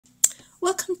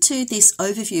Welcome to this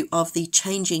overview of the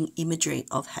changing imagery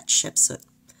of Hatshepsut.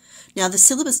 Now, the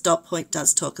syllabus dot point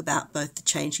does talk about both the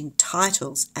changing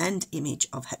titles and image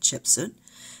of Hatshepsut.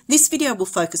 This video will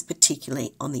focus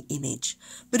particularly on the image,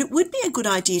 but it would be a good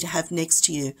idea to have next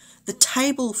to you the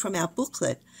table from our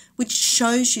booklet, which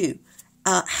shows you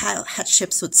how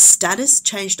Hatshepsut's status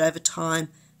changed over time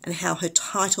and how her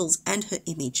titles and her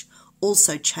image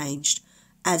also changed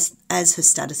as her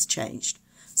status changed.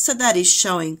 So that is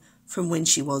showing from when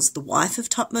she was the wife of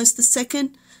Thutmose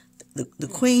II, the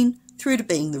queen, through to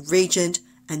being the regent,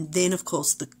 and then, of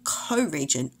course, the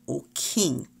co-regent or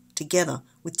king, together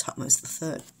with Thutmose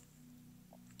III.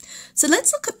 So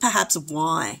let's look at perhaps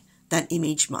why that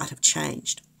image might have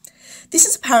changed. This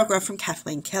is a paragraph from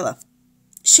Kathleen Keller.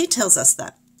 She tells us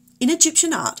that in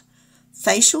Egyptian art,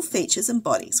 facial features and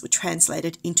bodies were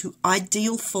translated into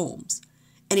ideal forms,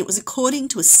 and it was according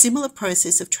to a similar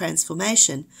process of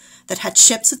transformation that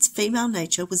Hatshepsut's female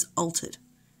nature was altered.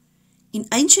 In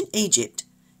ancient Egypt,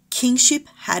 kingship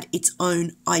had its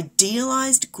own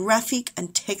idealized graphic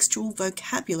and textual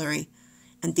vocabulary,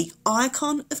 and the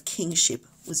icon of kingship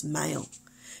was male.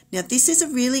 Now, this is a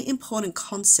really important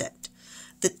concept,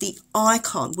 that the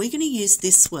icon, we're going to use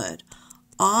this word,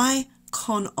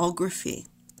 iconography.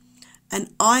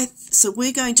 So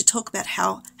we're going to talk about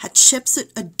how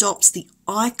Hatshepsut adopts the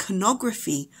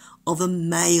iconography of a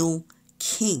male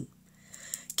king.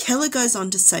 Keller goes on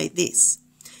to say this: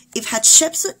 if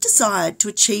Hatshepsut desired to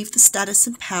achieve the status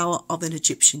and power of an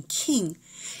Egyptian king,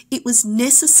 it was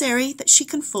necessary that she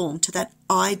conform to that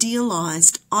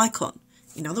idealized icon.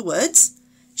 In other words,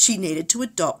 she needed to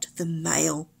adopt the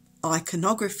male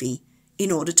iconography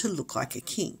in order to look like a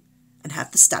king and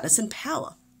have the status and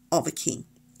power of a king.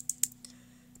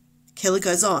 Keller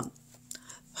goes on,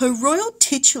 her royal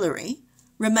titulary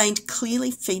remained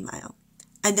clearly female,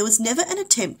 and there was never an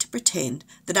attempt to pretend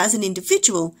that as an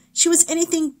individual she was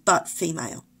anything but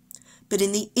female. But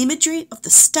in the imagery of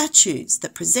the statues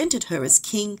that presented her as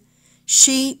king,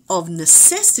 she of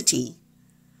necessity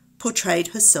portrayed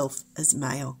herself as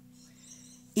male.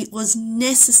 It was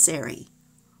necessary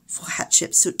for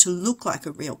Hatshepsut to look like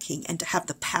a real king and to have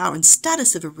the power and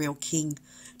status of a real king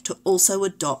to also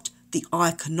adopt the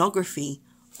iconography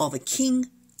of a king,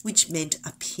 which meant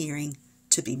appearing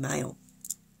to be male.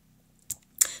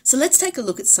 So let's take a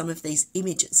look at some of these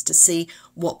images to see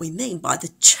what we mean by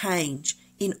the change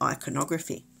in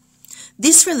iconography.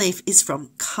 This relief is from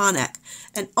Karnak,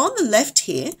 and on the left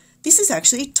here, this is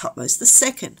actually Thutmose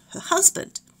II, her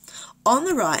husband. On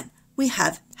the right, we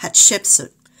have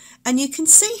Hatshepsut, and you can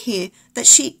see here that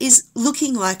she is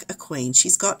looking like a queen.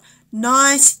 She's got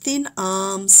nice thin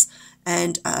arms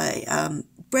and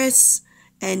breasts,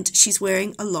 and she's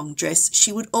wearing a long dress.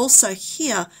 She would also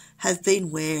here have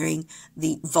been wearing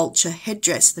the vulture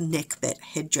headdress, the neckbet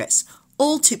headdress,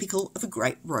 all typical of a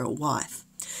great royal wife.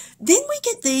 Then we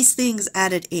get these things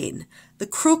added in, the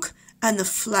crook and the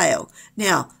flail.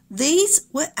 Now, these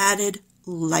were added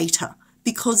later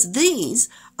because these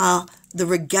are the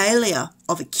regalia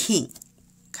of a king.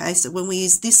 Okay, so when we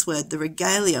use this word, the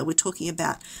regalia, we're talking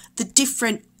about the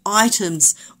different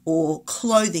items or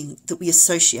clothing that we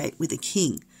associate with a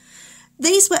king.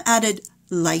 These were added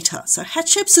later. So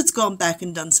Hatshepsut's gone back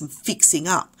and done some fixing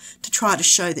up to try to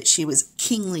show that she was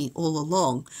kingly all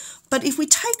along. But if we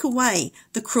take away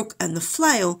the crook and the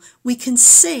flail, we can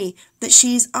see that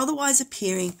she is otherwise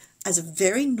appearing as a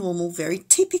very normal, very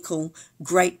typical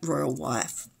great royal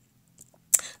wife.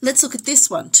 Let's look at this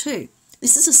one too.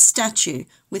 This is a statue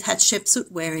with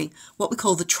Hatshepsut wearing what we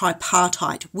call the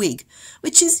tripartite wig,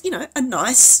 which is, a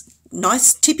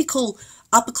nice typical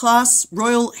upper class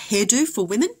royal hairdo for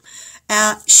women.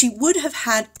 She would have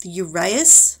had the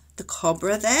uraeus, the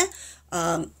cobra there,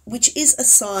 which is a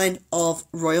sign of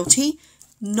royalty,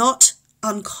 not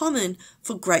uncommon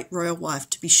for great royal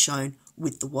wife to be shown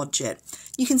with the wadjet.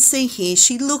 You can see here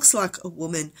she looks like a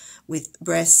woman with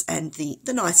breasts and the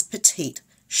nice petite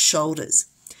shoulders.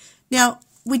 Now,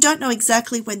 we don't know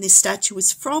exactly when this statue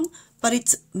is from, but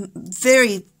it's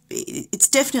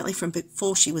definitely from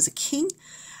before she was a king,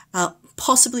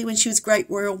 possibly when she was great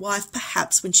royal wife,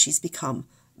 perhaps when she's become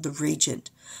the regent.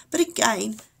 But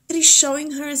again, it is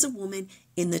showing her as a woman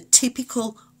in the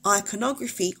typical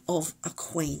iconography of a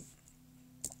queen.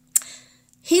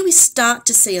 Here we start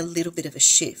to see a little bit of a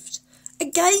shift.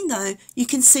 Again, though, you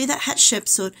can see that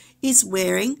Hatshepsut is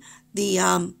wearing the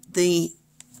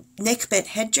neckbet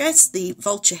headdress, the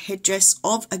vulture headdress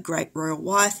of a great royal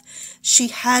wife. She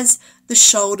has the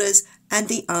shoulders and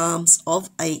the arms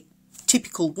of a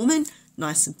typical woman,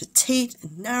 nice and petite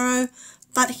and narrow.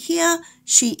 But here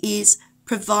she is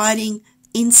providing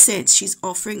incense. She's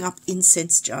offering up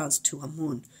incense jars to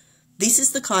Amun. This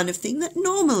is the kind of thing that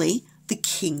normally the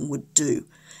king would do.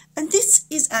 And this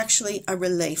is actually a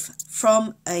relief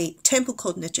from a temple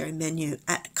called Nejerimenu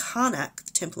at Karnak,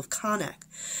 the Temple of Karnak.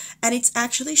 And it's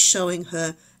actually showing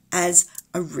her as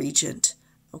a regent.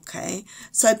 Okay,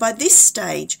 so by this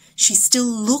stage, she still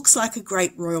looks like a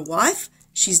great royal wife.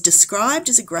 She's described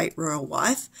as a great royal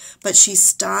wife, but she's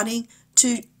starting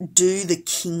to do the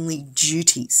kingly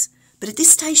duties. But at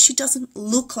this stage, she doesn't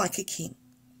look like a king.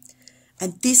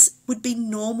 And this would be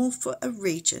normal for a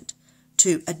regent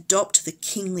to adopt the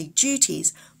kingly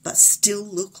duties, but still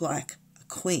look like a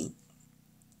queen.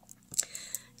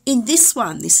 In this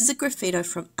one, this is a graffito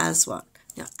from Aswan.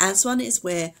 Now, Aswan is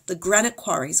where the granite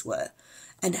quarries were.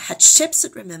 And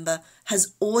Hatshepsut, remember,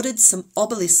 has ordered some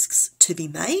obelisks to be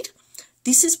made.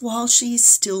 This is while she is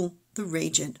still the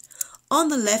regent. On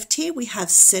the left here, we have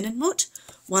Senenmut,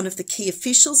 one of the key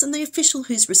officials, and the official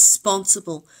who's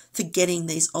responsible for getting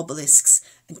these obelisks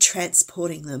and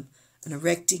transporting them and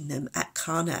erecting them at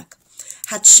Karnak.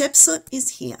 Hatshepsut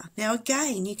is here. Now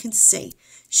again, you can see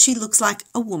she looks like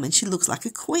a woman. She looks like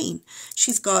a queen.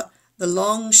 She's got the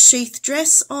long sheath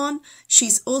dress on.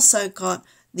 She's also got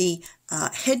the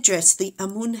headdress, the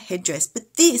Amun headdress.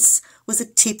 But this was a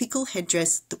typical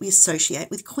headdress that we associate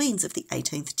with queens of the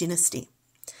 18th dynasty.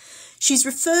 She's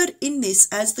referred in this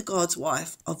as the god's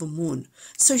wife of Amun.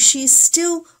 So she is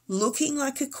still looking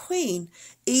like a queen,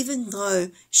 even though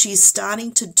she is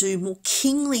starting to do more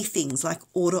kingly things like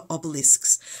order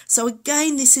obelisks. So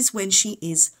again, this is when she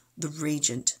is the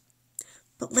regent.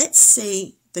 But let's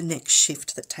see the next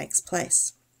shift that takes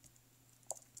place.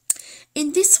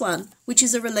 In this one, which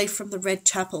is a relief from the Red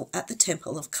Chapel at the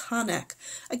Temple of Karnak,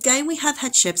 again we have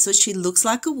Hatshepsut. She looks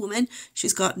like a woman.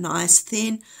 She's got nice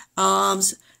thin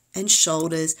arms and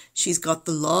shoulders. She's got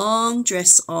the long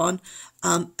dress on.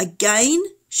 Again,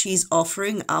 she's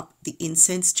offering up the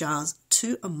incense jars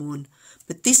to Amun,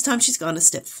 but this time she's gone a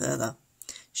step further.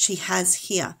 She has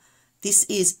here, this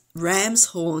is ram's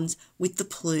horns with the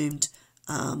plumed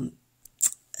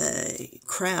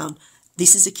crown.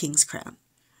 This is a king's crown.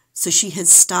 So she has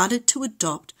started to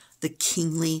adopt the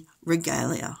kingly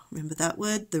regalia. Remember that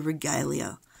word, the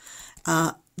regalia.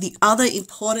 The other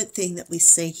important thing that we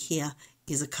see here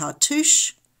is a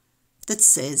cartouche that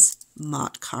says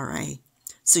Mat Kare.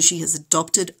 So she has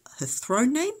adopted her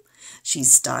throne name.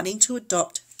 She's starting to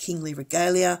adopt kingly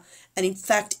regalia. And in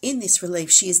fact, in this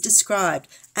relief, she is described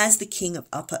as the king of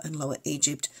Upper and Lower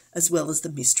Egypt, as well as the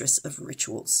mistress of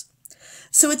rituals.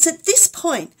 So it's at this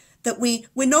point that we're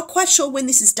not quite sure when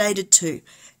this is dated to.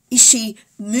 Is she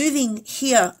moving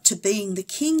here to being the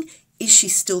king? Is she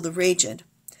still the regent?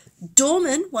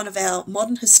 Dorman, one of our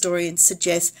modern historians,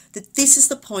 suggests that this is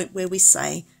the point where we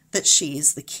say that she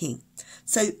is the king.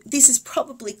 So this is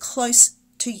probably close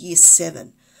to year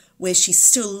 7, where she's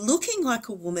still looking like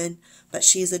a woman, but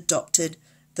she has adopted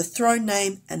the throne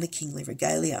name and the kingly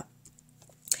regalia.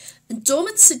 And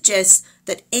Dorman suggests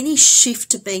that any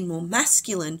shift to being more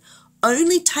masculine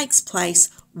only takes place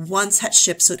once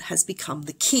Hatshepsut has become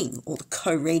the king or the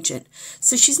co-regent.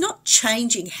 So she's not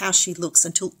changing how she looks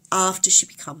until after she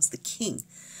becomes the king.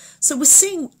 So we're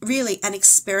seeing really an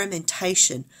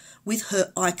experimentation with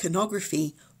her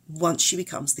iconography once she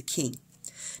becomes the king.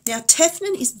 Now,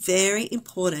 Tefnun is very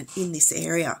important in this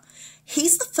area.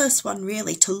 He's the first one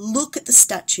really to look at the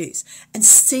statues and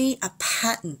see a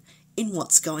pattern in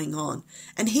what's going on.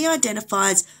 And he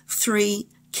identifies 3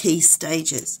 key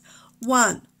stages.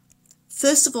 1,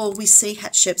 first of all, we see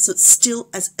Hatshepsut still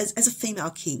as a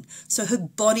female king. So her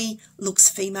body looks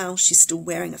female. She's still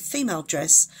wearing a female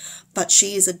dress, but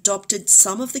she has adopted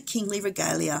some of the kingly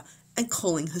regalia and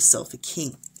calling herself a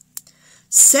king.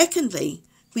 Secondly,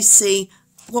 we see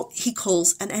what he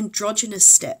calls an androgynous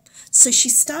step. So she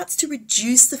starts to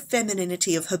reduce the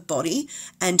femininity of her body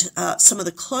and some of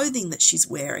the clothing that she's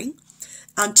wearing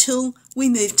until we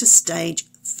move to stage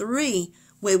 3,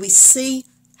 where we see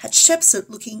Hatshepsut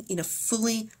looking in a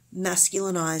fully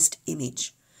masculinized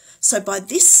image. So by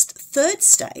this 3rd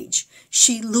stage,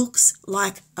 she looks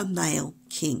like a male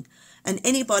king. And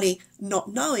anybody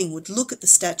not knowing would look at the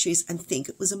statues and think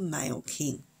it was a male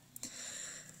king.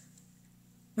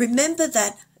 Remember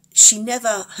that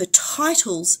her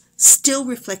titles still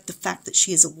reflect the fact that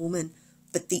she is a woman,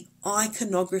 but the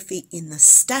iconography in the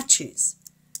statues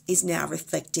is now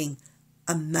reflecting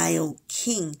a male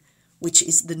king, which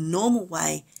is the normal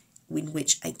way in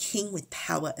which a king with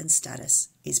power and status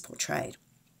is portrayed.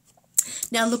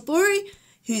 Now, Labori,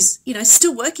 who's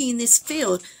still working in this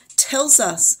field, tells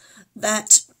us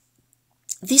that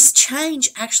this change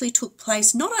actually took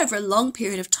place not over a long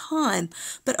period of time,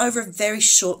 but over a very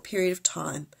short period of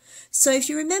time. So if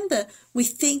you remember, we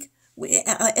think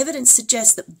evidence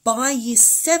suggests that by year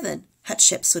 7,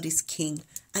 Hatshepsut is king,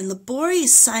 and Labori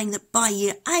is saying that by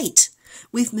year 8,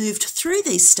 we've moved through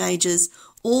these stages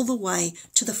all the way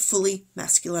to the fully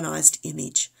masculinized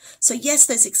image. So yes,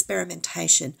 there's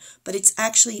experimentation, but it's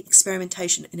actually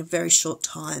experimentation in a very short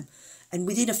time. And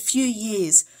within a few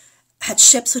years,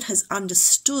 Hatshepsut has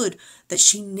understood that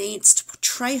she needs to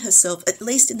portray herself, at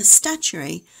least in the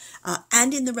statuary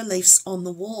and in the reliefs on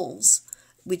the walls,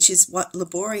 which is what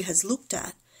Labori has looked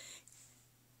at.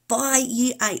 By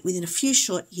year 8, within a few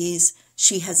short years,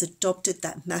 she has adopted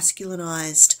that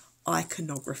masculinized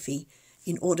iconography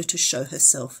in order to show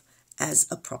herself as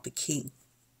a proper king.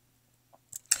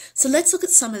 So let's look at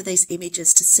some of these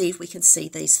images to see if we can see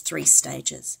these 3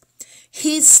 stages.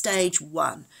 Here's stage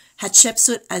 1,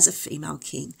 Hatshepsut as a female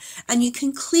king. And you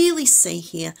can clearly see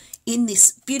here in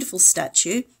this beautiful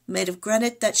statue made of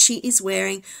granite that she is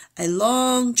wearing a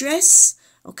long dress.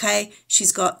 Okay,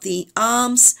 she's got the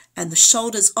arms and the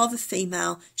shoulders of a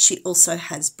female. She also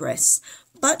has breasts.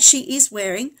 But she is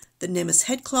wearing the Nemes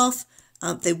headcloth.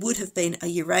 There would have been a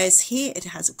uraeus here. It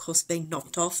has, of course, been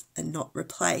knocked off and not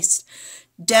replaced.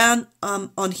 Down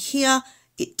on here,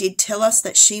 it did tell us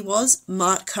that she was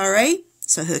Mart Kare,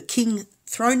 so her king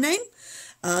throne name.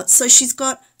 So she's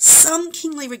got some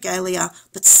kingly regalia,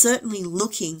 but certainly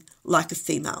looking like a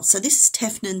female. So this is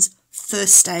Tefnon's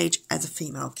first stage as a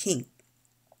female king.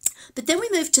 But then we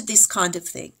move to this kind of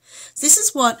thing. This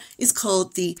is what is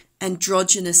called the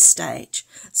androgynous stage.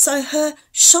 So her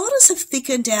shoulders have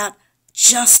thickened out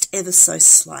just ever so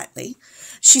slightly.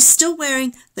 She's still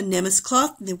wearing the Nemes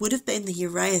cloth, and there would have been the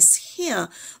uraeus here,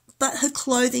 but her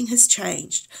clothing has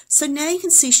changed. So now you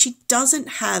can see she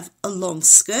doesn't have a long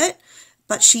skirt,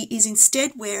 but she is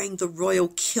instead wearing the royal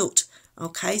kilt,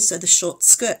 okay, so the short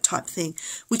skirt type thing,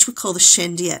 which we call the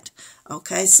shendiet,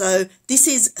 okay. So this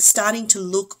is starting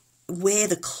to wear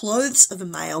the clothes of a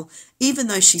male, even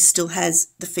though she still has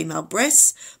the female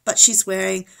breasts, but she's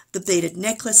wearing the beaded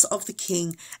necklace of the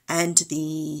king and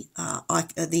the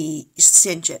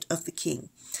senjet of the king.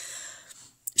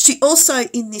 She also,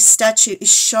 in this statue,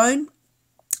 is shown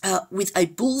with a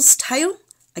bull's tail,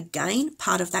 again,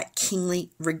 part of that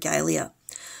kingly regalia.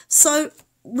 So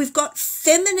we've got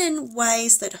feminine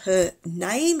ways that her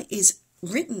name is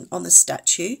written on the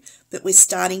statue, but we're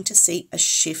starting to see a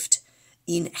shift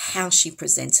in how she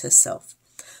presents herself.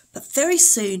 But very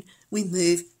soon we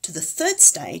move to the 3rd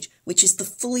stage, which is the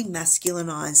fully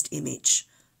masculinized image.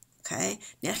 Okay,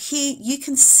 now here you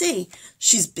can see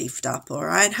she's beefed up, all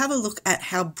right? Have a look at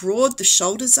how broad the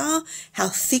shoulders are, how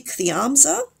thick the arms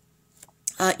are.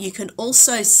 You can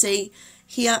also see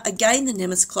here, again, the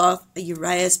Nemes cloth, a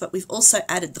uraeus, but we've also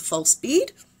added the false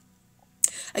beard.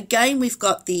 Again, we've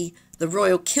got the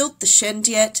royal kilt, the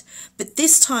shendiet, but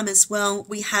this time as well,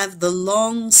 we have the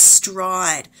long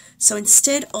stride. So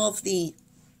instead of the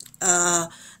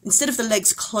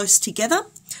legs close together,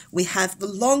 we have the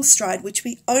long stride, which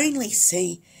we only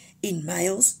see in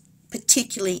males,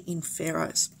 particularly in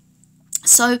pharaohs.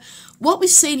 So what we've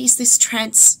seen is this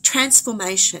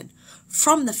transformation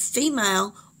from the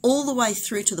female all the way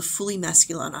through to the fully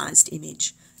masculinized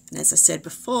image. And as I said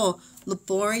before,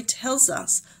 Labori tells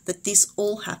us that this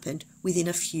all happened within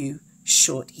a few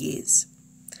short years.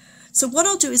 So what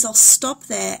I'll do is I'll stop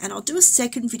there and I'll do a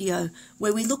second video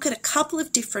where we look at a couple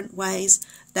of different ways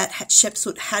that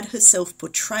Hatshepsut had herself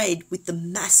portrayed with the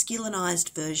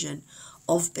masculinized version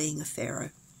of being a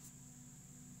pharaoh.